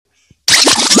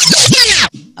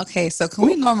Okay, so can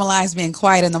we normalize being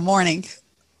quiet in the morning?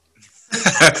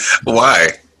 Why?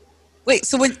 Wait,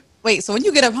 so when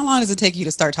you get up, how long does it take you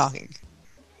to start talking?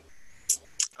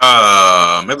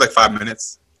 Maybe like 5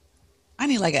 minutes. I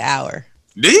need like an hour.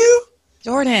 Do you?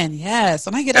 Jordan, yes.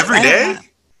 When I get up, Every I have day?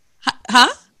 not.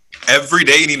 Huh? Every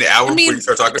day you need an I hour before mean, you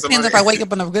start talking it to depends somebody? if I wake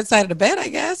up on the good side of the bed, I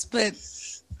guess. But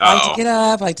I like to Oh. get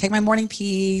up, I like take my morning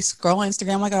pee, scroll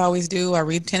Instagram like I always do. I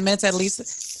read 10 minutes at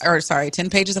least, or sorry, 10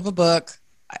 pages of a book,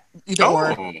 either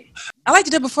or. Oh. I like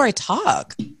to do it before I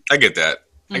talk. I get that.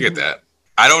 I get Hmm. that.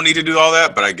 I don't need to do all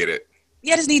that, but I get it.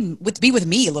 Yeah, I just need to be with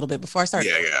me a little bit before I start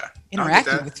Yeah, yeah. I get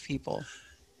interacting that. with people.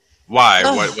 Why?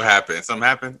 Ugh. What happened? Something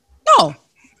happened? No,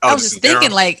 I Oh, was just just in thinking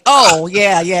general? like, oh,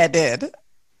 yeah, it did.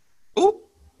 Ooh.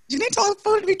 You need to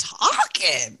to be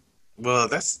talking. Well,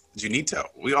 that's Junito.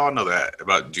 We all know that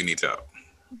about Junito.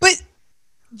 But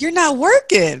you're not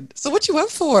working. So what you up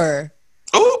for?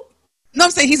 Ooh. No,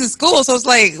 I'm saying he's in school, so it's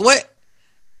like, what?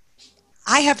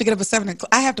 I have to get up at 7 o'clock.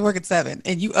 I have to work at 7.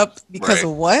 And you up because Right.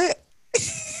 of what?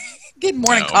 Getting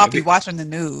morning No, coffee, maybe. watching the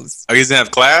news. Oh, he doesn't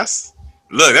have class?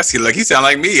 Look, that's like he sound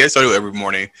like me. I start do it every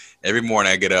morning. Every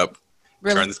morning I get up,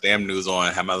 Really? turn this damn news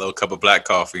on, have my little cup of black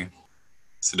coffee.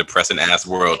 It's a depressing ass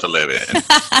world to live in.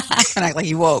 And act like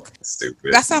you woke.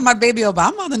 Stupid. I saw my baby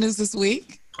Obama on the news this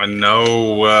week. I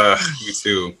know. Me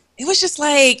too. It was just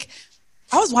like,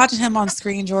 I was watching him on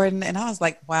screen, Jordan, and I was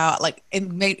like, wow, like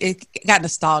it got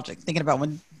nostalgic thinking about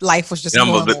when life was just And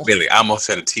normal. I almost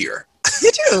had a tear.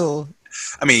 Did you?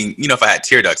 I mean, if I had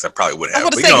tear ducts, I probably would I have.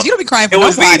 was But, going to say, 'cause you don't be crying for it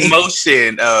was the nobody.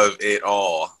 emotion of it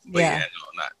all. But Yeah.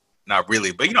 no, not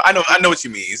really. But I know what you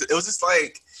mean. It was just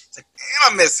like, it's like,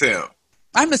 damn, I miss him.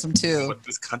 I miss him too. What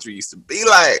this country used to be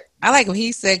like. I like what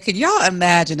he said. Could y'all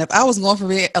imagine if I was going for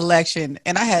re-election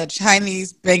and I had a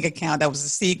Chinese bank account that was a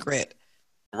secret?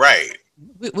 Right.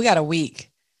 We got a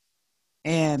week,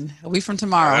 and a week from I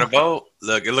tomorrow. got a vote.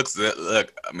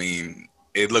 Look, I mean,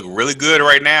 it looked really good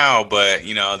right now, but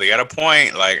they got a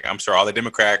point. Like, I'm sure all the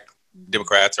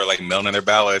Democrats are like mailing in their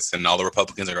ballots, and all the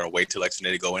Republicans are going to wait till election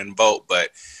day to go in and vote.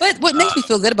 But But what makes me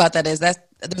feel good about that is that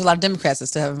there's a lot of Democrats that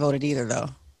still haven't voted either, though.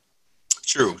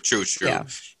 true. Yeah.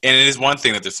 And it is one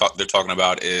thing that they're talking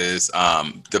about is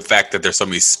the fact that there's so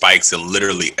many spikes in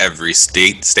literally every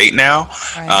state now.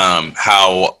 Right.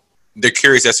 How they're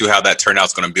curious as to how that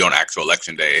turnout's going to be on actual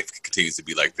election day if it continues to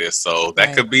be like this. So that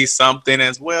Right. could be something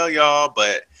as well, y'all.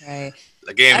 But Right.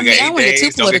 again, I we mean, I got don't want to 8 get too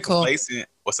days. Don't get political. complacent.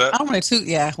 What's I up? don't want to too.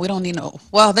 Yeah, we don't need no.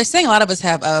 Well, they're saying a lot of us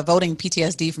have voting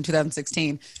PTSD from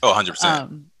 2016. Oh, 100%.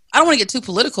 I don't want to get too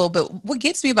political, but what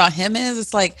gets me about him is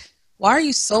it's like, why are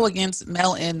you so against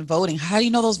mail-in voting? How do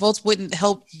you know those votes wouldn't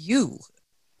help you?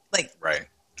 Like, Right.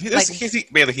 like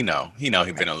Barely he know. He know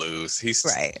he's gonna lose. He's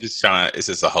Right. just trying. It's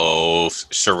just a whole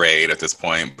charade at this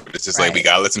point. But it's just like we Right.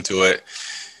 gotta listen to it.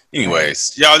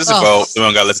 Anyways, y'all just a Oh, vote. We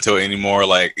don't gotta listen to it anymore.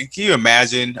 Like, can you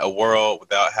imagine a world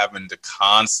without having to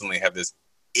constantly have this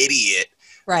idiot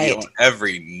be right, on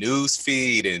every news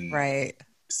feed and right.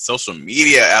 social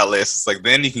media outlets? It's like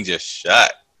then you can just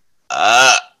shut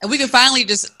up. And we can finally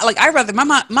just like I rather my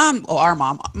mom or our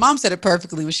mom said it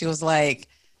perfectly when she was like,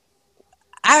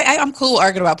 I'm cool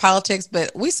arguing about politics,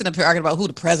 but we sit up here arguing about who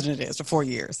the president is for 4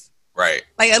 years. Right.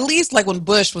 Like at least like when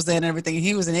Bush was in and everything,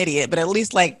 he was an idiot, but at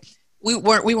least like we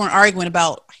weren't arguing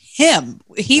about him.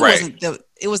 He Right. wasn't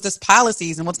it was just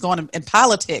policies and what's going on in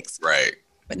politics, Right.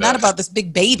 but not Ugh. about this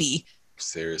big baby.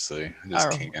 Seriously, I just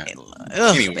Or, can't.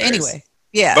 ugh, Anyways. but anyway,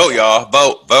 yeah. Vote, y'all.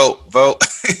 Vote.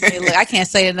 Hey, look, I can't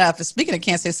say enough. Speaking of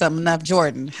can't say something enough,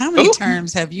 Jordan, how many Ooh.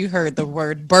 terms have you heard the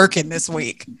word Birkin this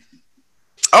week?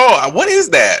 Oh, what is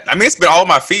that? I mean, it's been all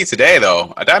my feed today,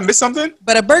 though. Did I miss something?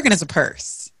 But a Birkin is a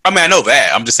purse. I mean, I know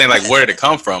that. I'm just saying, like, where did it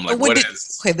come from? Like, But what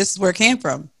is? okay, this is where it came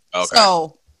from. Okay.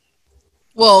 So,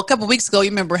 well, a couple weeks ago, you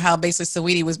remember how basically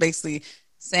Saweetie was basically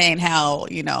saying how,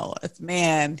 if a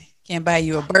man can't buy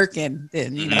you a Birkin,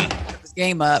 then, put this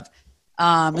game up.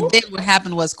 And then what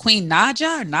happened was Queen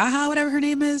Naja or Naha, whatever her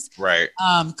name is. Right.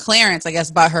 Clarence, I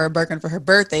guess, bought her a Birkin for her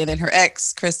birthday. And then her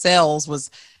ex, Chris Sales, was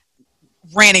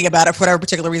ranting about it for whatever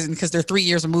particular reason because they're 3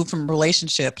 years removed from a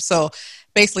relationship. So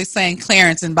basically saying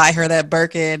Clarence didn't buy her that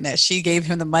Birkin, that she gave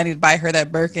him the money to buy her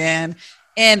that Birkin.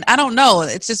 And I don't know.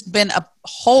 It's just been a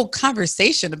whole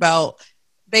conversation about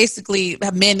basically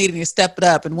men needing to step it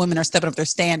up and women are stepping up their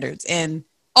standards. And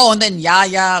then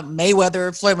Yaya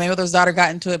Mayweather, Floyd Mayweather's daughter, got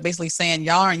into it basically saying,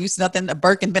 y'all aren't used to nothing. A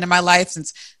Birkin been in my life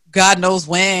since God knows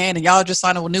when, and y'all just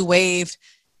on a new wave.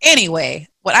 Anyway,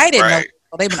 what I didn't know, Right.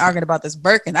 well, they've been arguing about this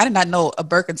Birkin. I did not know a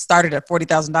Birkin started at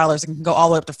 $40,000 and can go all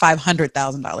the way up to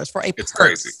 $500,000 for a It's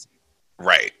purse. crazy.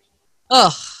 Right.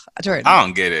 Ugh, Jordan. I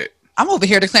don't get it. I'm over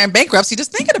here declaring bankruptcy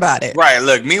just thinking about it. Right.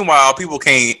 Look. Meanwhile, people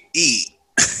can't eat.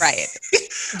 Right.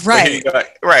 But here Right. you go.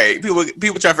 Right. People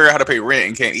trying to figure out how to pay rent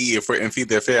and can't eat and feed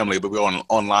their family, but we're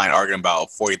online arguing about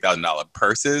 $40,000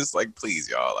 purses. Like, please,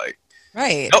 y'all. Like,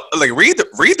 Right. no, like read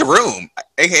the room.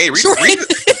 Hey, Sure. read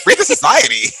the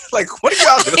society. Like, what are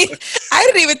y'all doing? I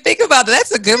didn't even think about that.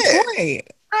 That's a good Yeah. point.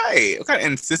 Right. What kind of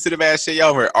insensitive ass shit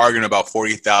y'all were arguing about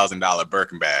 $40,000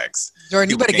 Birkin bags? Jordan,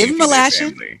 you People better can't give him a feed their lashing.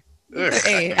 family. Ugh,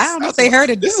 Hey, I can't- don't know if that's they why- heard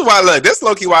it. This is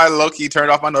why low-key turned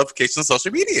off my notifications on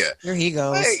social media. Here he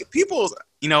goes. Like, people's,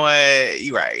 you know what?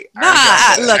 You right.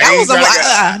 Look,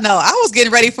 no, I was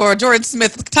getting ready for Jordan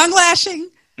Smith tongue lashing.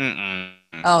 Mm-mm.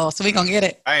 Oh, so we gonna get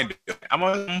it. I ain't doing it. I'm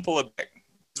gonna pull it back.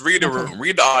 Just read the room,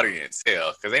 read the audience,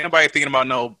 hell, because ain't nobody thinking about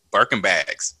no Birkin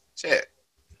bags. Shit.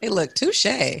 Hey, look, touche.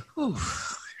 Whew.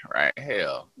 Right,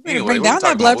 hell. Better Anyway, bring what down we that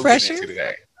talking blood about? What we getting pressure. into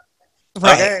today?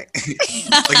 Right,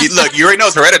 Okay. Look, you already know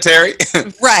it's hereditary.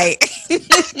 right.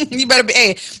 You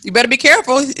better be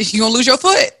careful. You gonna lose your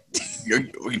foot.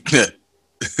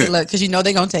 Look, because you know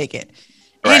they're gonna take it.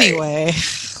 Right. Anyway.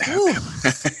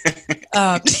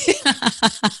 um,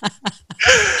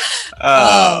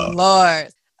 oh Lord.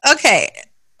 Okay.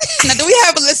 Now, do we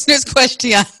have a listener's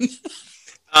question?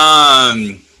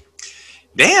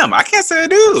 Damn, I can't say I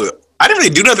do. I didn't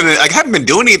really do nothing. Like, I haven't been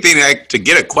doing anything like, to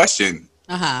get a question.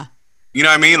 Uh-huh. You know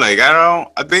what I mean? Like,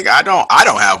 I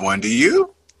don't have one. Do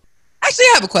you? Actually,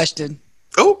 I have a question.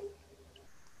 Oh,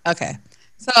 Okay.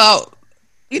 So,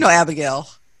 you know Abigail.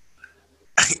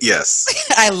 yes.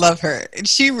 I love her. And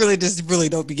she really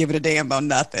don't be giving a damn about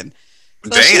nothing. So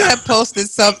Damn. she had posted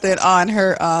something on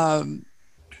her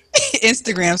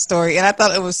Instagram story, and I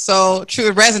thought it was so true.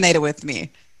 It resonated with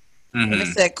me. And it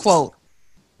said, quote,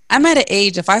 "I'm at an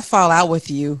age, if I fall out with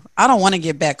you, I don't want to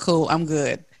get back cool. I'm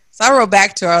good." So I wrote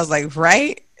back to her. I was like,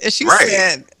 right? And she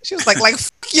said, she was like,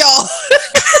 fuck y'all.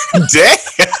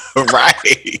 Damn.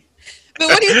 Right. But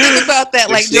what do you think about that?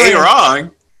 Like, she ain't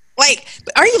wrong. Like,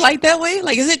 are you like that way?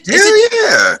 Like, is it?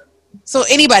 Yeah. So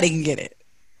anybody can get it.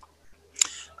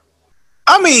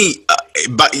 I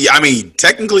mean,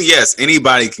 technically, yes,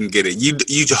 anybody can get it.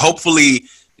 You hopefully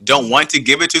don't want to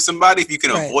give it to somebody if you can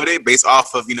avoid it based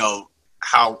off of,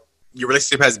 how your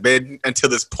relationship has been until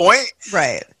this point.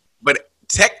 Right. But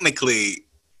technically,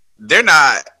 they're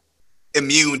not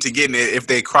immune to getting it if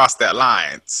they cross that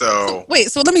line. So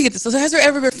wait, so let me get this. So has there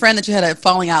ever been a friend that you had a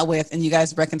falling out with and you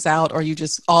guys reconciled, or you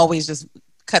just always just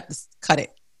cut it?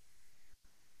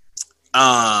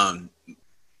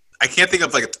 I can't think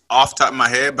of like off the top of my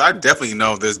head, but I definitely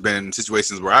know there's been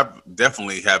situations where I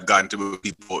definitely have gotten to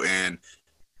people and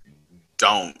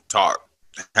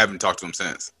haven't talked to them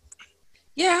since.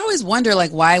 Yeah, I always wonder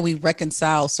like why we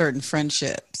reconcile certain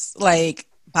friendships. Like,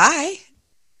 bye.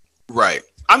 Right.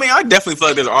 I mean, I definitely feel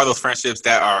like there are those friendships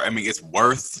that are, it's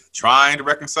worth trying to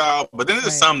reconcile. But then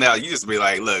there's some that you just be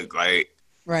like, look, like,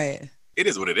 right. It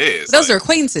is what it is. But those are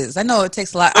acquaintances. I know it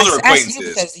takes a lot. Those are acquaintances.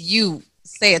 acquaintances. Because you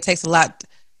say it takes a lot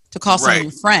to call someone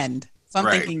a friend. So I'm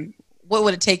thinking, what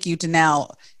would it take you to now?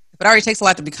 If it already takes a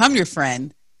lot to become your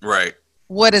friend, right?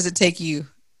 What does it take you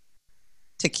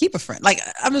to keep a friend? Like,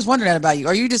 I'm just wondering that about you.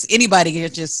 Are you just anybody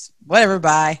can just whatever,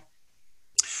 bye?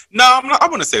 No, I'm not. I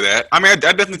wouldn't say that. I mean, I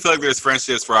definitely feel like there's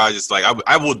friendships where I just like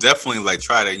I will definitely like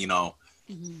try to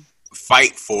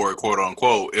fight for it, quote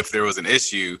unquote, if there was an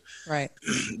issue. Right.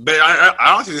 But I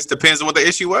honestly, just depends on what the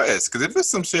issue was. Because if it's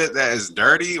some shit that is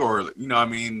dirty or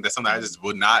that's something I just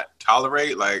would not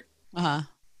tolerate, like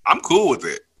I'm cool with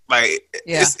it. Like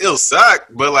it'll suck,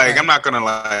 but like I'm not gonna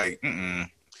like.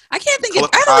 I can't think of.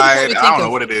 I don't know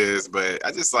what it is, but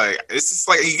I just like it's just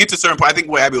like you get to a certain point. I think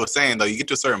what Abby was saying though, you get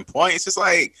to a certain point, it's just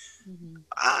like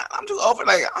I'm just over.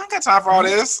 Like I ain't got time for all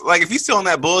this. Like if you still on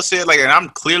that bullshit, like and I'm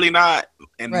clearly not,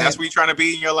 and that's where you're trying to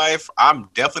be in your life. I'm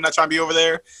definitely not trying to be over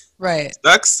there. Right.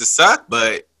 Sucks to suck,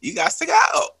 but you got to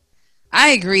go. I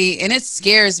agree, and it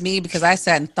scares me because I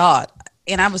sat and thought,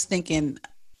 and I was thinking.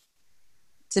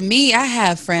 To me, I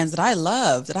have friends that I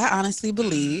love that I honestly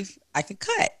believe I could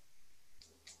cut.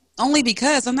 Only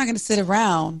because I'm not going to sit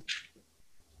around.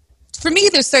 For me,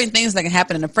 there's certain things that can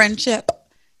happen in a friendship.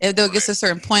 If it gets to a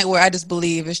certain point where I just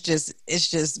believe it's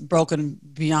just broken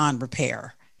beyond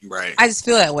repair. Right. I just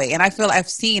feel that way. And I feel I've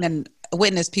seen and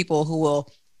witnessed people who will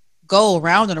go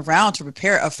around and around to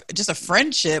repair just a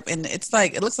friendship. And it's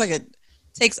like, it looks like it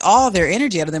takes all their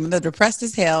energy out of them and they're depressed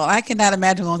as hell. I cannot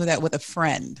imagine going through that with a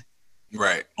friend.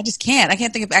 Right. I just can't. I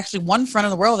can't think of actually one friend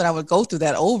in the world that I would go through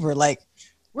that over. Like,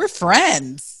 we're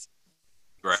friends.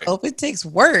 Right. So if it takes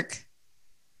work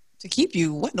to keep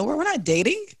you, what in the world? We're not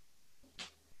dating.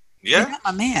 Yeah. You're not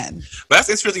my man. But that's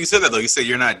interesting you said that though. You said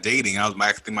you're not dating. I was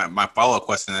my follow-up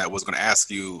question that I was going to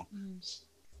ask you,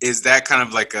 is that kind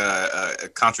of like a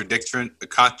contradiction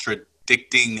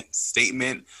contradicting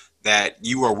statement that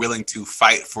you are willing to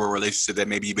fight for a relationship that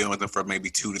maybe you've been with them for maybe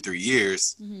 2 to 3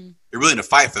 years. You're willing to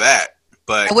fight for that,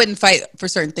 but I wouldn't fight for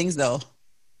certain things though.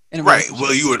 Right.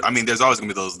 Well, you would. I mean, there's always going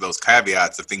to be those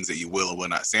caveats of things that you will or will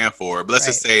not stand for. But let's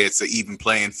just say it's an even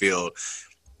playing field.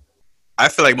 I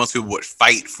feel like most people would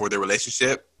fight for their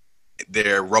relationship,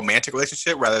 their romantic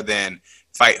relationship, rather than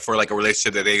fight for like a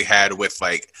relationship that they had with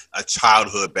like a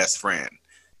childhood best friend.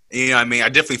 You know what I mean? I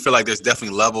definitely feel like there's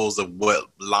definitely levels of what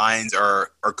lines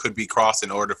are or could be crossed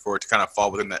in order for it to kind of fall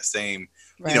within that same,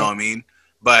 you know what I mean?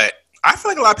 But I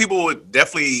feel like a lot of people would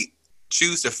definitely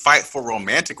choose to fight for a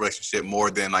romantic relationship more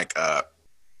than like a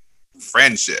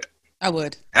friendship. I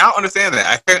would. And I don't understand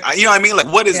that. You know what I mean?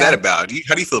 Like, what is that about?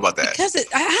 How do you feel about that? Because I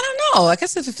don't know. I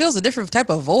guess if it feels a different type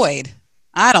of void.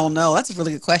 I don't know. That's a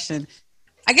really good question.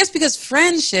 I guess because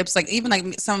friendships, like even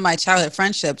like some of my childhood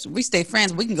friendships, we stay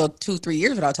friends. We can go 2-3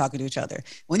 years without talking to each other.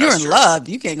 When you're in love,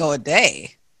 you can't go a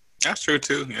day. That's true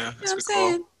too. Yeah. You know what I'm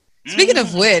saying? Speaking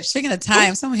of which, speaking of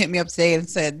time, someone hit me up today and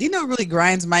said, "Do you know what really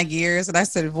grinds my gears?" And I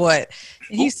said, "What?"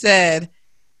 And he said,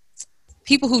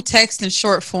 "People who text in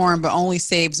short form but only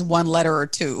saves one letter or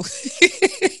two."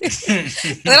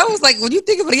 And I was like, when you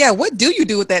think about it, what do you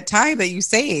do with that time that you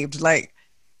saved? Like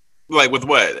with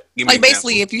what? Like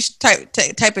basically, if you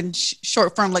type in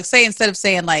short form, like say instead of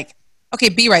saying like, "Okay,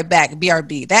 be right back,"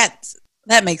 BRB.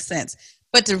 That makes sense.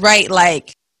 But to write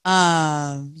like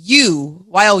you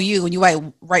YOU when you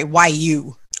write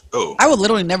YU. Oh, I would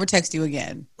literally never text you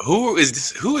again. Who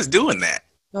is doing that?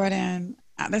 Jordan,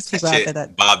 there's people out there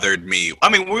that bothered me. I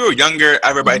mean, when we were younger,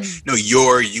 everybody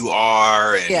you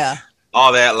are, and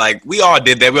all that. Like we all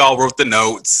did that. We all wrote the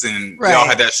notes, and we all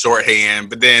had that shorthand.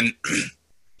 But then,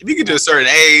 if you get to a certain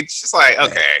age, it's like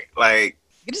okay, like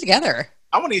get it together.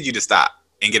 I want to need you to stop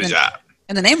and get a job.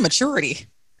 In the name of maturity.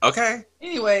 Okay.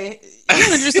 Anyway, you want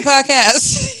to introduce the podcast?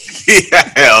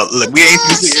 Yeah, look, we ain't.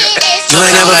 You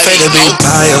ain't never afraid to be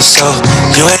by yourself.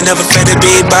 You ain't never afraid to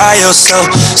be by yourself.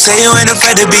 Say you ain't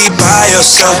afraid to be by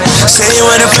yourself. Say you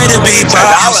ain't afraid to be by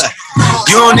yourself.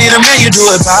 You don't need a man, you do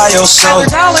it by yourself.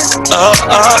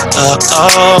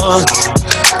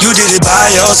 You did it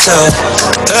by yourself.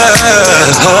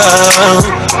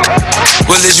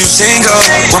 Well, is you single?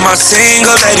 With my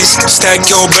single ladies, stack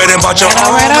your bread and bought your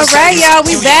own. All right, y'all.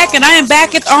 We back, and I am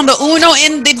back on the uno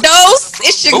in the dos.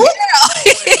 It's your girl.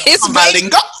 It's my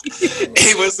lingo.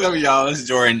 Hey, what's up, y'all? It's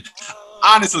Jordan.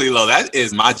 Honestly, Lo, that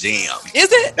is my jam. Is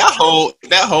it? That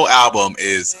whole album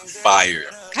is fire.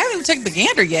 I haven't even checked the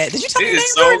gander yet. Did you tell me? It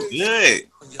is so good.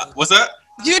 What's up?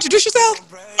 Did you introduce yourself?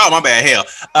 Oh, my bad. Hell.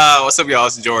 What's up, y'all?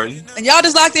 It's Jordan. And y'all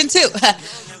just locked in too.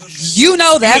 You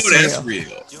know that's real.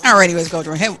 All right, anyways, go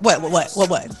Jordan. Hey, what? Tell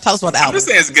us about the album. I'm just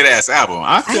saying it's a good ass album.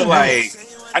 I feel like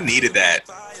I needed that.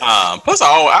 Plus,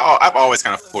 I've always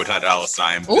kind of $400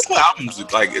 sign. This whole album's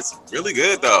like it's really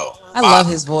good though. I love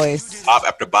his voice. Bop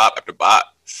after bop after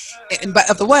bop. And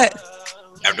after what?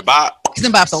 After bop. Because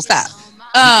then bops don't stop.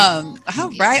 All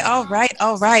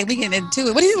right. We getting into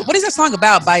it. What is that song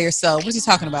about by yourself? What is he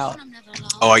talking about?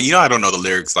 Oh, I don't know the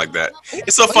lyrics like that.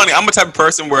 It's so funny. I'm a type of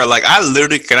person where like I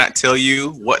literally cannot tell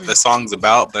you what the song's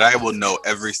about, but I will know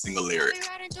every single lyric.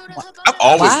 I've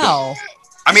always been.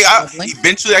 I mean,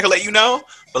 eventually I can let you know,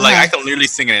 but like I can literally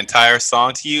sing an entire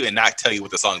song to you and not tell you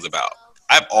what the song's about.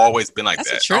 I've always been like that.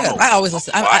 That's true. I always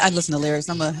listen. I listen to lyrics.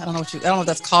 I don't know if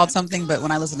that's called something, but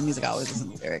when I listen to music, I always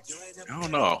listen to lyrics. I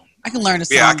don't know. I can learn a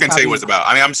song. Yeah, I can tell you what it's about.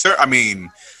 I mean, I'm sure. I mean,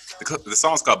 the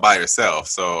song's called "By Yourself,"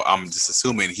 so I'm just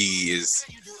assuming he is,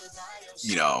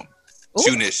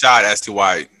 shooting his shot as to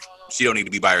why she don't need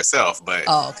to be by herself. But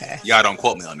y'all don't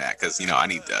quote me on that because I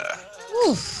need to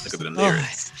look at the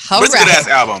lyrics. But it's a good ass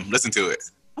album. Listen to it.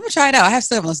 I'm gonna try it out. I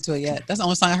still haven't listened to it yet. That's the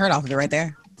only song I heard off of it right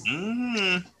there.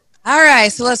 All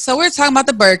right, so we're talking about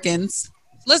the Birkins.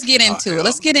 Let's get into it.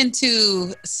 Let's get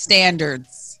into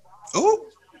standards. Ooh.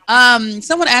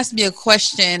 Someone asked me a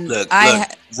question. Look,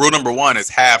 rule number 1 is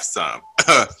have some.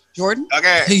 Jordan?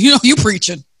 Okay. You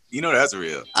preaching. That's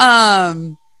real.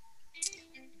 I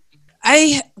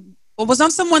was on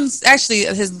someone's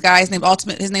his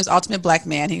name's Ultimate Black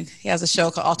Man. He has a show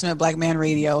called Ultimate Black Man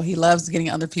Radio. He loves getting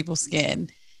under people's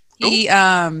skin. He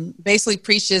basically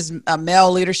preaches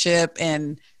male leadership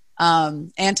and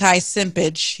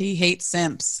anti-simpage. He hates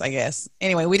simps, I guess.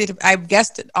 Anyway, I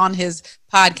guested on his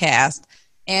podcast,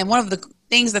 and one of the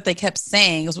things that they kept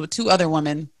saying was with 2 other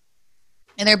women,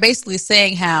 and they're basically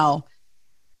saying how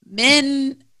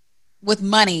men with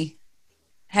money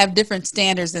have different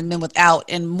standards than men without,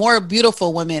 and more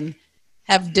beautiful women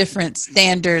have different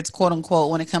standards, quote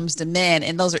unquote, when it comes to men,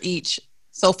 and those are each.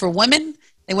 So for women,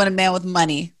 they want a man with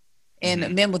money,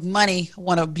 and men with money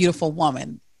want a beautiful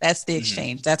woman. That's the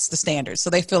exchange. That's the standard. So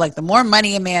they feel like the more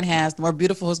money a man has, the more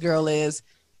beautiful his girl is,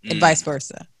 and vice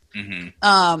versa. And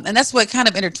that's what kind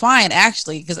of intertwined,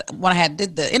 actually, because when I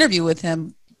did the interview with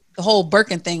him, the whole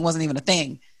Birkin thing wasn't even a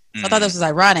thing. So I thought this was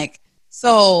ironic.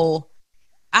 So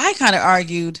I kind of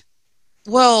argued,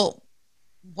 well,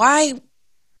 why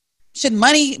should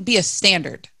money be a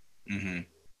standard?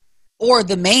 Or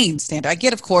the main standard? I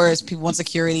get, of course, people want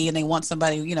security and they want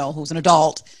somebody, you know, who's an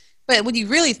adult. But when you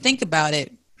really think about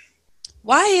it,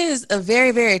 why is a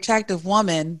very, very attractive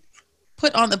woman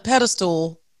put on the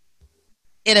pedestal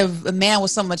and a man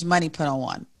with so much money put on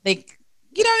one? Like,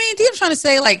 you know what I mean? Do you know what I'm trying to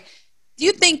say? Like, do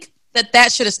you think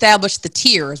that should establish the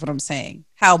tier is what I'm saying?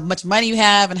 How much money you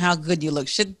have and how good you look.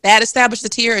 Should that establish the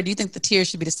tier? Or do you think the tier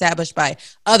should be established by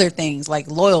other things like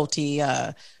loyalty,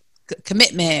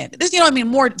 commitment? This, you know what I mean?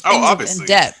 More things obviously. In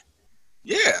depth.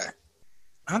 Yeah,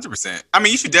 100%. I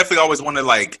mean, you should definitely always want to,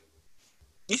 like,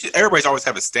 everybody's always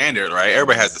have a standard, right?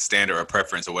 Everybody has a standard or a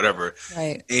preference or whatever.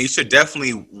 Right. And you should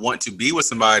definitely want to be with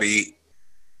somebody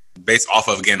based off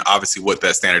of, again, obviously what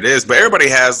that standard is. But everybody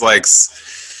has, like,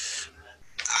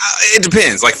 it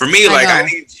depends. Like, for me, like, I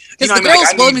need... Because the girls,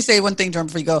 well, let me say one thing, Jordan,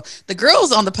 before you go. The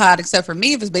girls on the pod, except for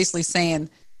me, was basically saying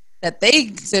that they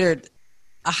considered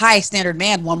a high standard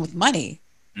man one with money.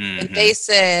 And they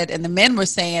said, and the men were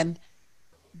saying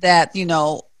that, you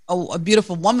know, a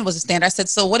beautiful woman was a standard. I said,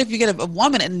 so what if you get a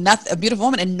woman and a beautiful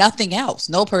woman and nothing else?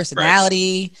 No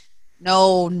personality,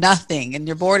 no nothing. And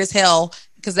you're bored as hell.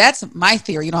 Because that's my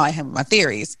theory. You know, I have my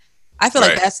theories. I feel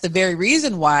like that's the very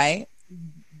reason why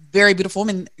very beautiful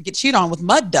women get cheated on with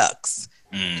mud ducks.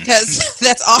 Because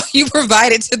that's all you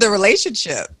provided to the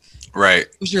relationship. Right.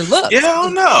 Was your look. Yeah, I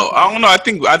don't know. I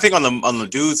think on the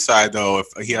dude's side, though, if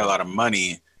he had a lot of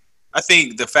money, I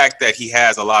think the fact that he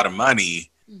has a lot of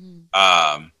money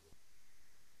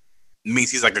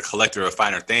means he's like a collector of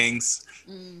finer things.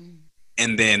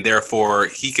 And then therefore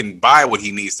he can buy what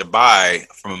he needs to buy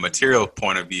from a material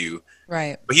point of view.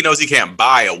 Right. But he knows he can't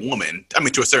buy a woman. I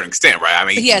mean, to a certain extent, right? I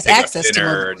mean, but he has access to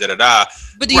more.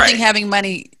 But do you think having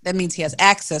money, that means he has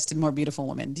access to more beautiful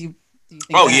women? Do you think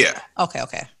that?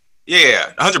 Okay.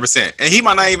 Yeah, 100%. And he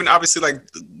might not even obviously like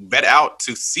vet out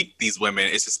to seek these women.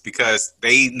 It's just because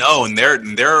they know and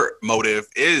their motive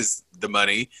is the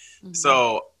money.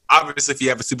 So obviously if you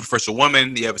have a superficial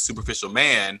woman, you have a superficial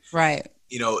man. Right.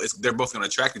 You know, they're both going to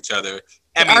attract each other.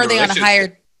 Are they on a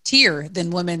higher tier than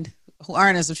women who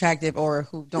aren't as attractive or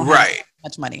who don't have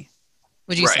much money?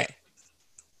 Would you say?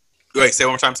 Wait, say it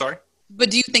one more time, sorry?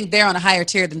 But do you think they're on a higher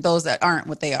tier than those that aren't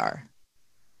what they are?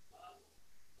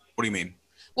 What do you mean?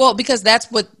 Well, because that's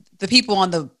what the people on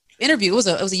the interview, it was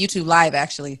a YouTube live,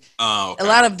 actually. Oh, okay. A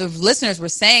lot of the listeners were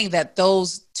saying that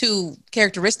those two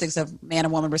characteristics of man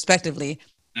and woman, respectively,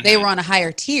 they were on a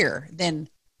higher tier than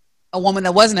a woman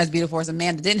that wasn't as beautiful as a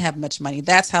man that didn't have much money.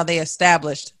 That's how they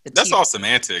established the That's tier. all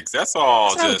semantics. That's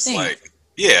all just like,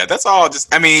 yeah, that's all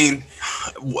just, I mean,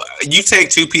 you take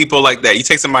two people like that. You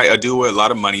take somebody, a dude with a lot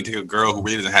of money, you take a girl who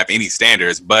really doesn't have any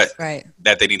standards, but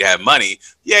that they need to have money.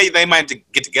 Yeah, they might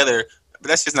get together, but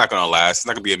that's just not going to last. It's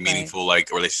not going to be a meaningful like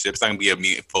relationship. It's not going to be a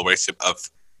meaningful relationship of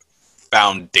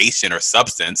foundation or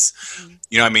substance.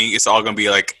 You know what I mean? It's all going to be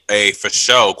like a for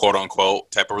show, quote unquote,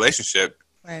 type of relationship.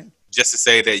 Right. Just to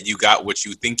say that you got what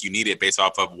you think you needed based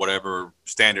off of whatever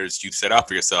standards you set out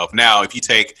for yourself. Now, if you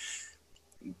take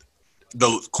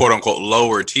the quote unquote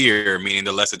lower tier, meaning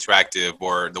the less attractive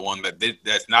or the one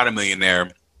that's not a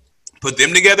millionaire, put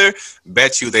them together,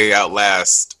 bet you they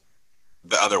outlast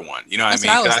the other one. You know what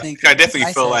I mean? I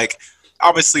definitely feel like,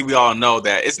 obviously we all know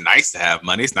that it's nice to have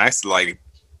money. It's nice to like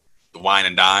wine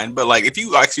and dine, but like if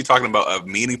you actually talking about a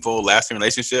meaningful lasting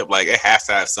relationship, like it has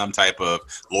to have some type of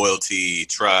loyalty,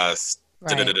 trust,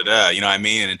 you know what I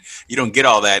mean? And you don't get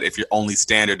all that if your only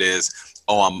standard is,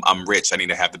 oh, I'm rich, I need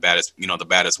to have the baddest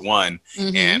one,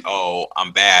 and oh,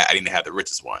 I'm bad, I need to have the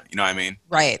richest one. You know what I mean?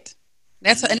 Right.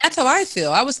 That's how I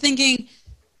feel. I was thinking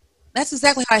that's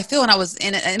exactly how I feel, and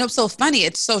it's so funny.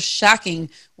 It's so shocking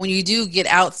when you do get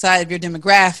outside of your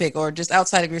demographic or just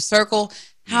outside of your circle.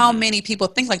 How many people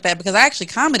think like that? Because I actually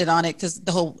commented on it because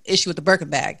the whole issue with the Birkin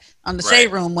bag on the Shade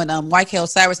Room when YK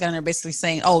Osiris got in there basically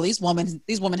saying, "Oh, these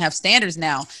women have standards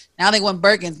now. Now they want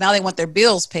Birkins. Now they want their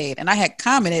bills paid." And I had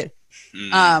commented,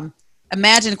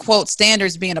 "Imagine quote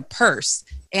standards being a purse."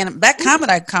 And that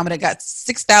comment I commented got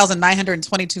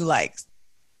 6,922 likes.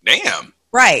 Damn.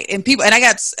 Right, and I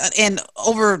got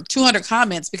over 200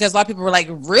 comments because a lot of people were like,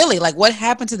 "Really? Like, what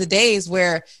happened to the days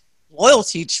where?"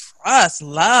 Loyalty, trust,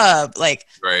 love, like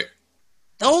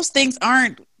those things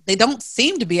they don't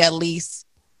seem to be at least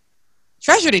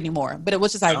treasured anymore. But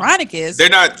what's just ironic is they're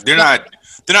not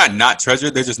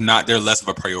treasured. They're just not, they're less of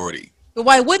a priority. But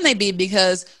why wouldn't they be?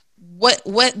 Because where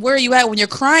are you at when you're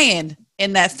crying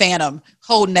in that Phantom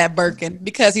holding that Birkin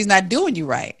because he's not doing you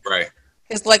right? Right.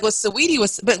 It's like what Saweetie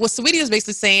was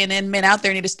basically saying, and men out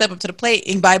there need to step up to the plate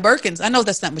and buy Birkins. I know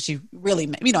that's not what you really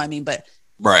meant, you know what I mean? But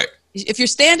right. If your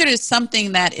standard is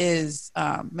something that is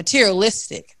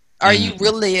materialistic, are you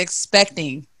really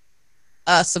expecting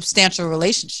a substantial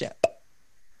relationship?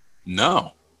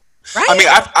 No. Right. I mean,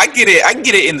 I get it. I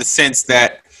get it in the sense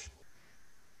that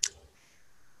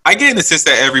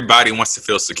everybody wants to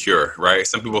feel secure, right?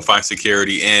 Some people find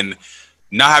security in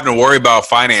not having to worry about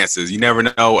finances. You never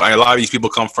know. A lot of these people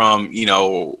come from,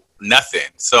 nothing.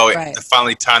 So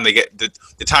the time they get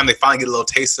the time they finally get a little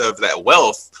taste of that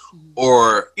wealth,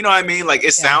 or you know what I mean? Like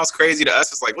it sounds crazy to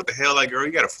us. It's like, what the hell, like girl,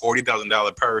 you got a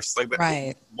 $40,000 purse, like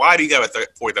right? Why do you got a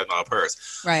 $40,000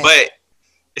 purse? Right. But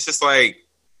it's just like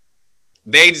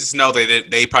they just know that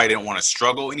they probably didn't want to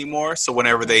struggle anymore. So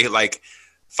whenever they like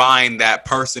find that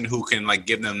person who can like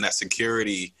give them that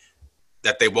security,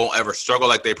 that they won't ever struggle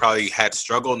like they probably had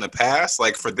struggled in the past.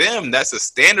 Like for them, that's a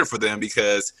standard for them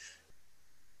because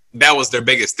that was their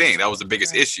biggest thing. That was the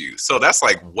biggest issue. So that's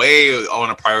like way on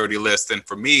a priority list. And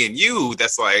for me and you,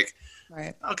 that's like,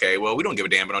 okay, well, we don't give a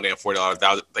damn about no damn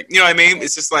 $40,000. Like, you know what I mean?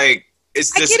 It's just like,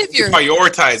 it's just you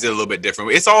prioritize it a little bit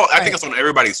different. It's all, I think it's on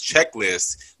everybody's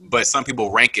checklist, but some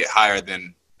people rank it higher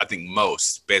than I think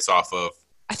most based off of.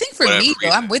 I think for me, though,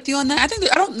 I'm with you on that.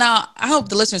 I hope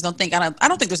the listeners don't think, I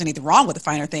don't think there's anything wrong with the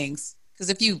finer things. Because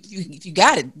if you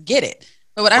got it, get it.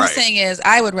 But what I'm saying is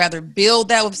I would rather build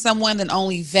that with someone than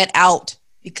only vet out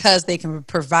because they can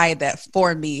provide that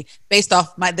for me based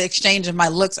off the exchange of my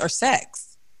looks or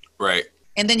sex. Right.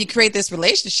 And then you create this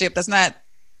relationship that's not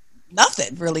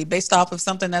nothing really based off of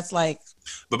something that's like.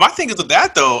 But my thing is with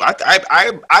that, though,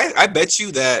 I bet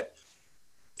you that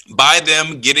by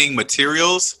them getting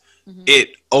materials,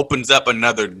 it opens up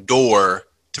another door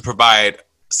to provide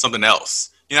something else.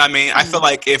 You know what I mean? I feel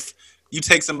like if you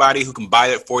take somebody who can buy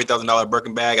that $40,000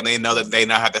 Birkin bag and they know that they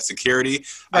now have that security,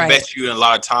 I bet you in a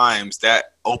lot of times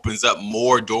that opens up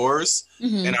more doors.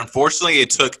 And unfortunately,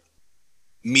 it took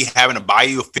me having to buy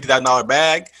you a $50,000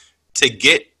 bag to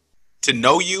get to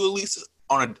know you at least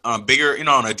on a bigger,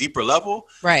 on a deeper level.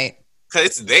 Right. Because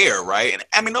it's there, right? And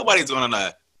I mean, nobody's going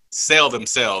to sell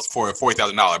themselves for a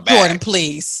 $40,000 bag. Jordan,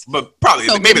 please. But probably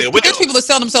maybe they will. There's people that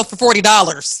sell themselves for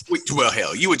 $40. Well,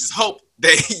 hell, you would just hope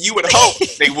they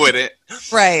wouldn't.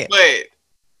 Right. But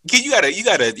you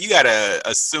gotta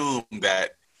assume that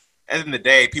at the end of the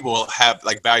day, people have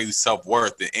like value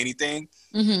self-worth than anything.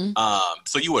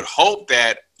 So you would hope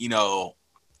that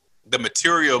the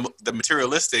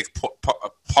materialistic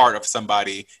part of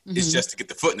somebody is just to get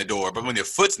the foot in the door. But when your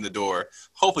foot's in the door,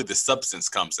 hopefully the substance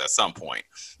comes at some point.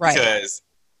 Right. Because,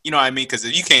 you know what I mean? Because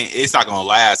it's not going to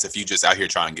last if you just out here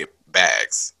trying to get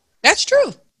bags. That's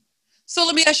true. So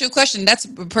let me ask you a question. That's a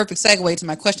perfect segue to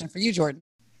my question for you, Jordan.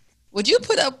 Would you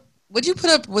put up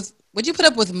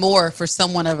with more for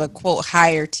someone of a quote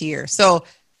higher tier? So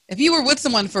if you were with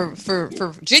someone for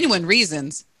genuine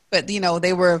reasons, but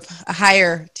they were a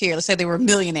higher tier, let's say they were a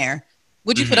millionaire,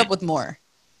 would you put up with more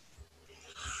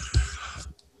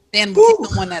than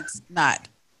someone that's not?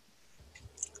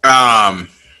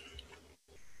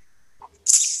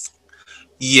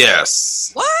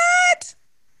 Yes. What?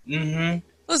 It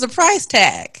was a price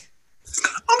tag.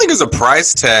 I don't think it's a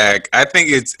price tag. I think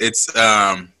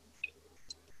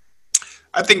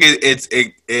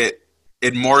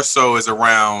it more so is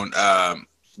around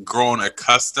growing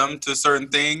accustomed to a certain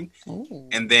thing. Ooh.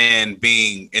 and then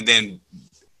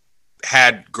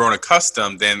had grown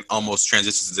accustomed, then almost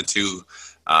transitions into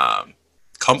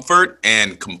comfort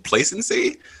and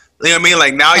complacency. You know what I mean?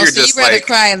 Like now you're just you'd rather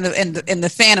cry in the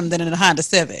Phantom than in the Honda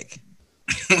Civic.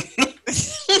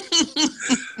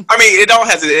 I mean, it all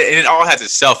has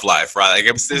its shelf life, right? Like,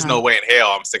 there's no way in hell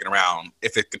I'm sticking around.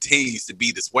 If it continues to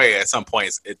be this way, at some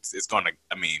point, it's going to.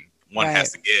 I mean, one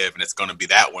has to give, and it's going to be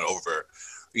that one over,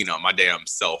 my damn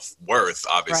self-worth,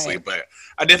 obviously. Right. But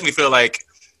I definitely feel like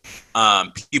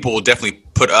people will definitely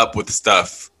put up with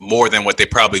stuff more than what they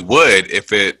probably would if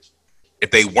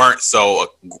they weren't so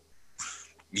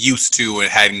used to and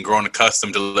hadn't grown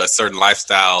accustomed to a certain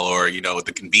lifestyle or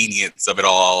the convenience of it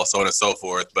all, so on and so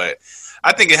forth. But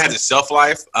I think it has a shelf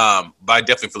life. But I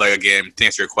definitely feel like, again, to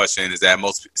answer your question, is that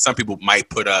some people might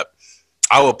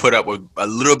I would put up with a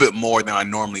little bit more than I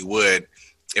normally would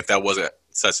if that wasn't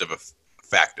such of a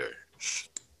factor.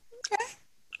 Okay.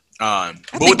 I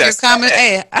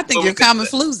think you're common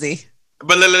floozy.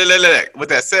 But look, with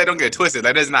that said, don't get it twisted.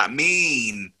 That does not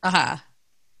mean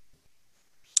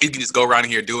you can just go around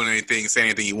here doing anything, say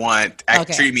anything you want,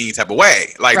 treat me any type of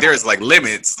way. Like there's like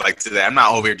limits like to that. I'm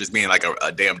not over here just being like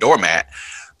a damn doormat.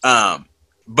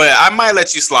 But I might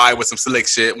let you slide with some slick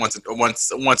shit once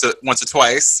or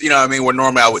twice. You know what I mean? Where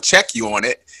normally I would check you on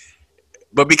it.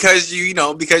 But because you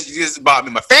just bought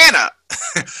me my Fanta,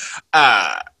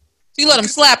 you let him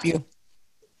slap you.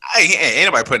 Ain't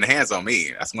anybody putting hands on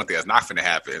me. That's one thing that's not finna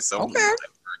happen. So okay.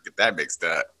 Get that mixed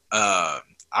up. I'll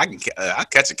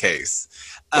catch a case.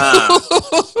 Yeah.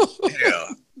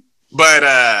 But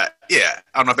yeah,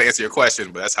 I don't know if I answer your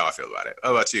question, but that's how I feel about it.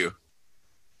 How about you?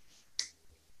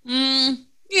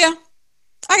 Yeah,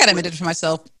 I gotta admit it for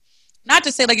myself. Not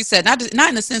to say, like you said, not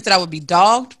in the sense that I would be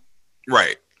dogged,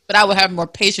 right? But I would have more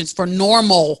patience for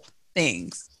normal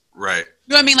things, right? You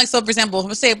know what I mean? Like, so for example,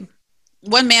 let's say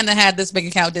one man that had this bank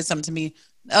account did something to me.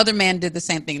 The other man did the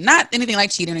same thing. Not anything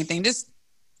like cheating or anything. Just,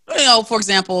 for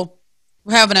example,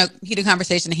 we're having a heated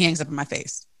conversation and he hangs up in my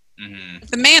face. Mm-hmm. If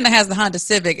the man that has the Honda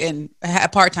Civic and a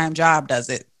part-time job does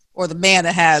it, or the man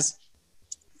that has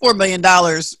 $4 million.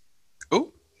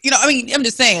 Ooh. I mean, I'm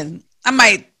just saying, I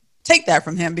might take that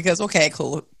from him because, okay,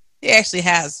 cool. He actually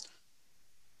has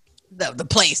the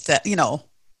place to,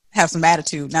 have some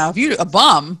attitude. Now, if you're a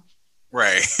bum,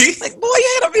 right? Like, boy,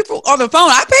 you had people on the phone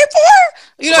I paid for?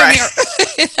 You know what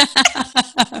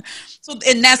I mean? So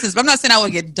in that sense, but I'm not saying I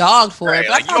would get dogged for it.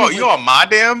 But like, you on my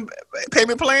damn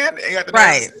payment plan?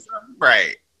 Right.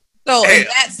 Right. So in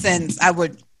that sense, I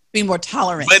would be more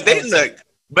tolerant. But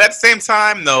but at the same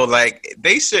time, though, like,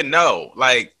 they should know.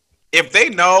 Like, if they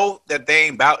know that they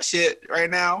ain't about shit right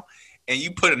now, and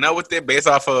you put up with it based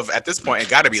off of, at this point, it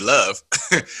got to be love.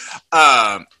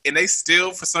 And they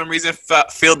still, for some reason,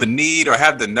 feel the need or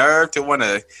have the nerve to want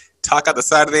to talk out the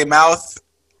side of their mouth,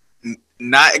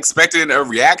 not expecting a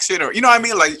reaction, or, you know what I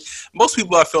mean? Like, most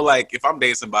people, I feel like, if I'm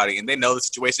dating somebody and they know the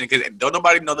situation, because don't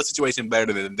nobody know the situation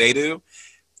better than they do,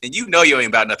 and you ain't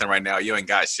about nothing right now, you ain't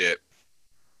got shit,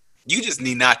 you just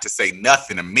need not to say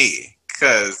nothing to me,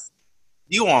 because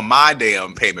you on my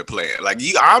damn payment plan. Like,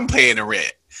 I'm paying the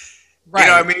rent. Right.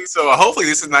 You know what I mean? So hopefully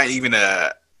this is not even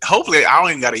hopefully I don't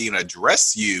even got to even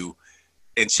address you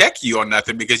and check you on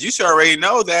nothing, because you should already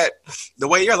know that the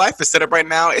way your life is set up right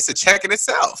now, it's a check in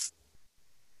itself.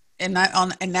 And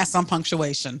that's on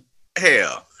punctuation.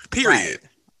 Hell, period.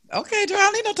 Right. Okay, Drew, I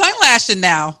don't need no tongue lashing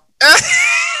now.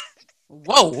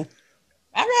 Whoa.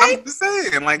 All right. I'm just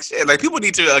saying, like, shit. Like, people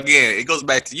need to, again, it goes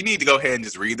back to, you need to go ahead and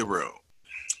just read the room.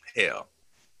 Hell.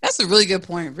 That's a really good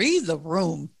point. Read the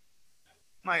room.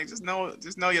 Like, just know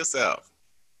yourself.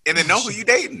 And then know who you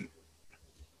dating.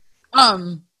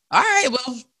 All right,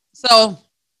 well, so,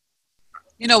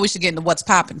 we should get into what's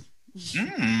popping.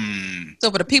 So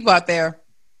for the people out there,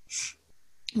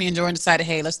 me and Jordan decided,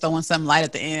 hey, let's throw in some light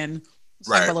at the end. Let's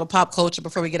talk about a little pop culture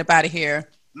before we get up out of here.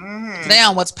 Today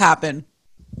on What's Poppin',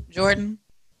 Jordan.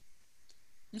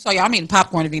 So y'all, I'm eating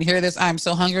popcorn. If you can hear this, I'm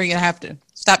so hungry. I have to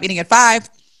stop eating at 5.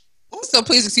 So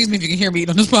please excuse me if you can hear me eat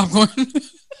on this popcorn.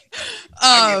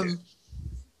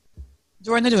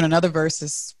 Jordan, they're doing another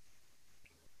versus.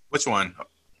 Which one?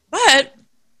 But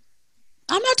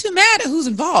I'm not too mad at who's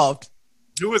involved.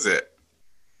 Who is it?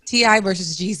 T.I.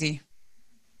 versus Jeezy.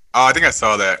 Oh, I think I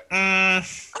saw that. I'm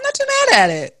not too mad at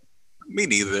it. Me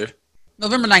neither.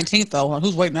 November 19th, though.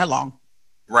 Who's waiting that long?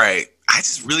 Right. I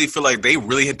just really feel like they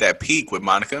really hit that peak with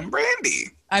Monica and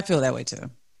Brandy. I feel that way, too.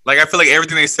 Like, I feel like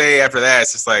everything they say after that,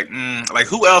 it's just like, like,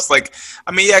 who else? Like,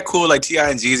 I mean, yeah, cool, like,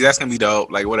 T.I. and Jeezy, that's going to be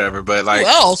dope, like, whatever, but, like... Who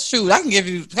else? Shoot, I can give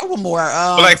you a couple more.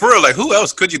 But, like, for real, like, who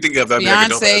else could you think of?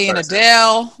 Beyonce and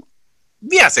Adele.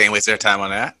 Beyonce ain't wasting their time on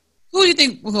that. Who do you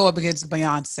think will go up against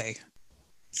Beyonce?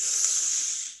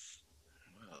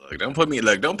 Look, don't put me in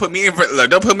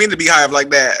the beehive like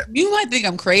that. You might think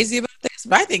I'm crazy about this,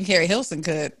 but I think Carrie Hilson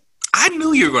could. I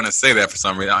knew you were going to say that for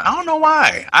some reason. I don't know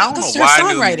why. I don't know why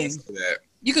I knew you would say that.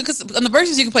 You could, because on the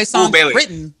versions you can play songs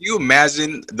written. You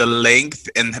imagine the length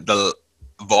and the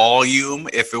volume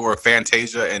if it were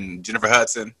Fantasia and Jennifer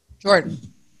Hudson? Jordan,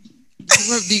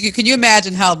 can you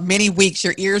imagine how many weeks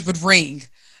your ears would ring?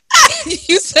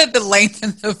 You said the length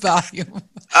and the volume.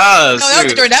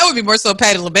 Jordan, that would be more so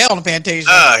Patti LaBelle on Fantasia.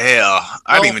 Oh, hell.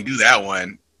 I didn't even do that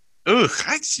one. Ugh,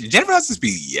 Jennifer Hudson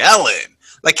be yelling.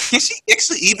 Like, can she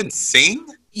actually even sing?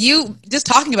 You just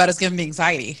talking about it's giving me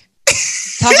anxiety.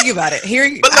 Talking about it,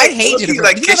 hearing, but like, I hate you.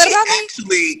 Like, can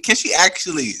she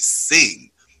actually sing?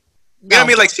 No. You know what I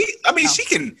mean? Like, she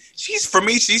can.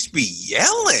 She's be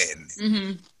yelling.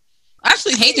 Mm-hmm. I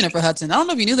actually hate Jennifer Hudson. I don't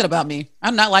know if you knew that about me.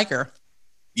 I'm not like her.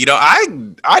 I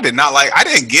did not like. I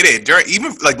didn't get it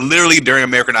literally during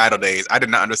American Idol days. I did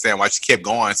not understand why she kept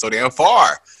going so damn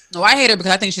far. No, I hate her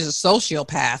because I think she's a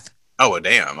sociopath. Oh, well,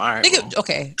 damn. All right.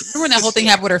 Okay. Remember when that whole thing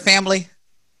happened with her family?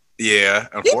 Yeah.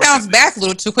 He bounced back a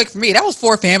little too quick for me. That was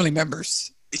 4 family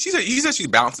members. You said she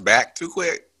bounced back too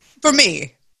quick? For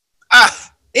me.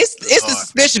 It's the Lord.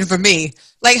 suspicion for me.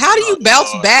 Like, how do you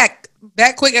bounce back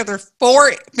that quick after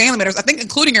 4 family members? I think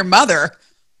including your mother.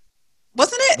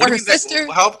 Wasn't it? Or her sister?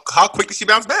 How quick did she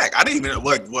bounce back? I didn't even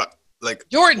what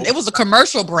Jordan, it was a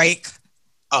commercial break.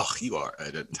 Oh, you are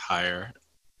an entire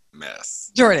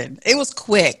mess. Jordan, it was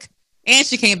quick. And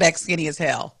she came back skinny as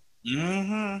hell.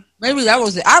 Mm-hmm. Maybe that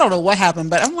was it. I don't know what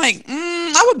happened, but I'm like,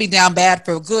 I would be down bad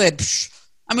for good.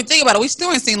 I mean, think about it. We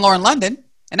still ain't seen Lauren London,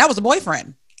 and that was a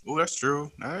boyfriend. Oh, that's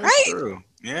true. Right? True.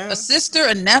 Yeah. A sister,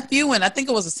 a nephew, and I think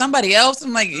it was somebody else.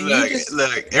 I'm like,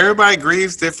 look, everybody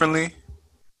grieves differently.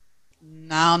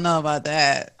 I don't know about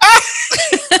that.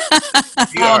 I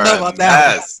don't know about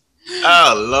that.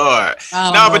 Oh, Lord.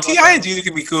 No, but T.I. and Jeezy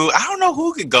could be cool. I don't know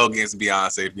who could go against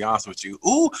Beyonce, to be honest with you.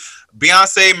 Ooh,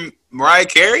 Beyonce, Mariah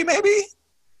Carey, maybe?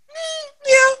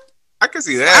 Yeah. I can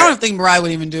see that. I don't think Mariah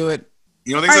would even do it.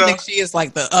 You don't think so? I think she is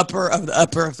like the upper of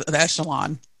the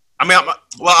echelon. I mean,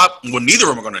 well, neither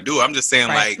of them are going to do it. I'm just saying,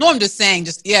 right. No, I'm just saying,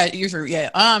 you're true. Yeah.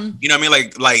 You know what I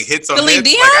mean? Like hits on Celine hits.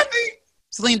 Dion? Like, I think,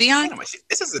 Celine Dion?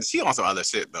 She on some other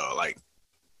shit, though. Like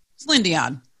Celine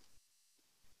Dion.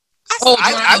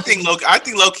 I think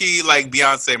low key like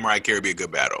Beyonce and Mariah Carey would be a good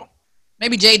battle.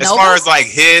 Maybe Jay Nova. As far as like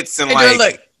hits and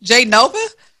look, Jay Nova.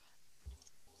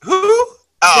 Who? Oh,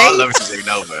 I love you, Jay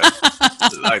Nova.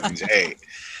 Like Jay.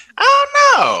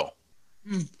 I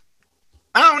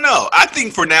don't know. I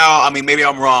think for now, I mean, maybe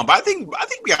I'm wrong, but I think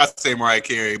Beyonce and Mariah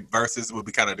Carey versus would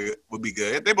be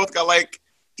good. They both got like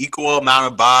equal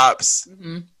amount of bops.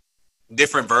 Mm-hmm.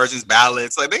 Different versions,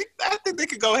 ballads. Like I think they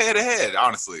could go head to head.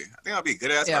 Honestly, I think that'll be good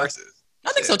ass verses.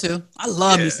 I think so too. I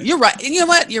love music. You're right. And you know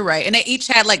what? You're right. And they each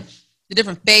had like the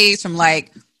different phase from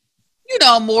like,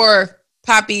 more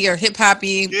poppy or hip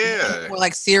hoppy, more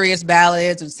like serious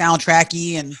ballads and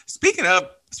soundtracky. And speaking of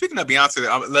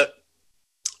Beyonce,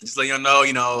 just let you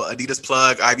know, Adidas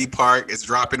plug Ivy Park is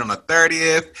dropping on the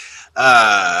 30th.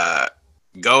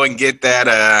 Go and get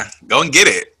that. Go and get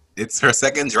it. It's her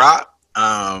second drop.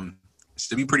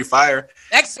 Should be pretty fire.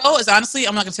 XO is honestly,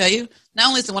 I'm not gonna tell you. Not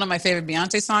only is it one of my favorite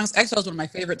Beyonce songs, XO is one of my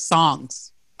favorite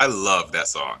songs. I love that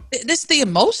song. This is the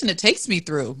emotion it takes me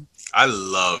through. I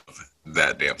love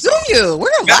that damn song. Do you? We're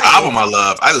alive. That album I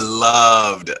love. I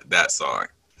loved that song.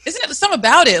 Isn't it something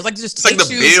about it? Like just it's like the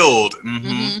build.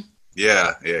 Mm-hmm.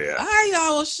 Yeah. All right,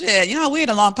 y'all. Well, shit. We had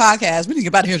a long podcast. We need to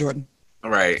get out of here, Jordan.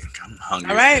 All right. I'm hungry.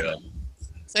 All right.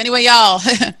 So anyway, y'all,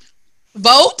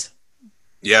 vote.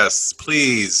 Yes,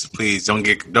 please don't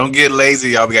get lazy,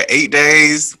 y'all. We got 8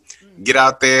 days. Get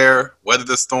out there, weather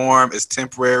the storm. It's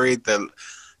temporary. The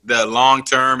long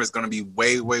term is going to be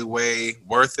way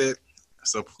worth it.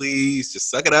 So please just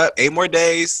suck it up. 8 more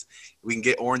days. We can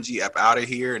get Orangey up out of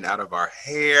here and out of our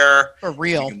hair. For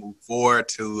real. We can move forward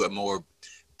to a more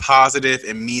positive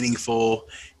and meaningful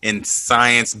and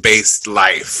science-based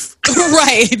life.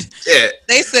 Right. Yeah.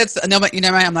 They said, no, but you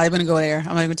never mind. I'm not even going to go there.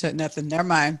 I'm not even going to nothing. Never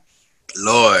mind.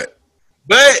 Lord.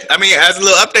 But I mean, as a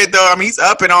little update though, I mean he's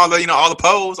up in all the all the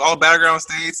polls, all the battleground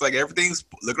states, like everything's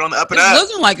looking on the up and up. It's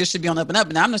looking like it should be on the up and up.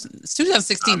 And I'm just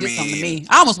 2016 did something to me.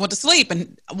 I almost went to sleep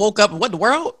and woke up and what the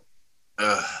world?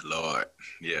 Lord.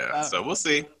 Yeah. So we'll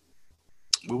see.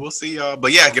 We will see y'all.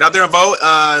 But yeah, get out there and vote.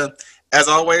 As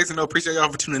always, appreciate y'all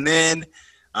for tuning in.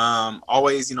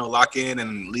 Always, lock in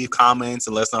and leave comments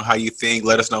and let us know how you think.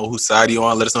 Let us know whose side you're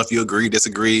on. Let us know if you agree,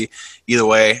 disagree. Either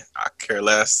way, I care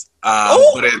less.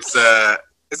 But it's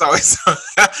always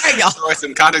it's always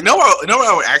some content. No, what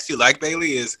I would actually like,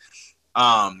 Bailey, is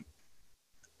I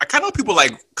kind of know people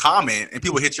like comment and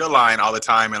people hit your line all the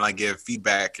time and like give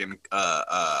feedback and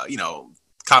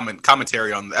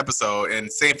commentary on the episode.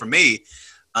 And same for me.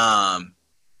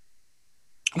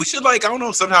 We should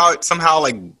somehow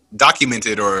like document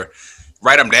it or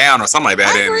write them down or something like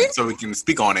that, and so we can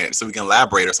speak on it, so we can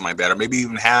elaborate or something like that, or maybe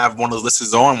even have one of the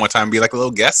listeners on one time and be like a little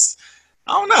guest.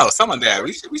 I don't know, something like that.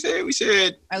 We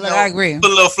should. I agree.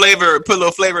 Put a little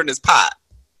flavor in this pot.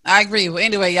 I agree. Well,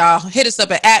 anyway, y'all hit us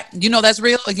up at that's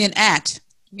real again at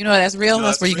that's real.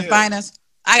 That's where you can find us.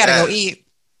 I gotta go eat.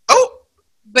 Oh,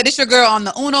 but it's your girl on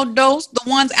the uno dos, the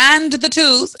ones and the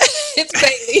twos. It's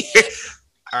Bailey.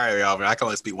 All right, y'all. I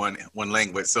can only speak one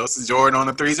language, so this is Jordan on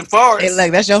the 3s and 4s. Hey,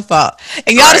 look, that's your fault.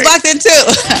 And y'all just locked in too.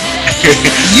 That's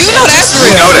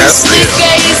real. That's real.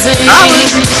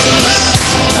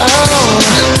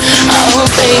 Oh,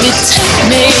 baby, take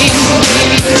me.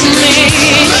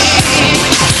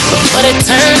 Before they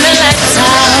turn the lights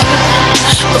out,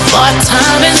 before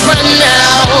time is run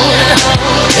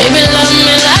out.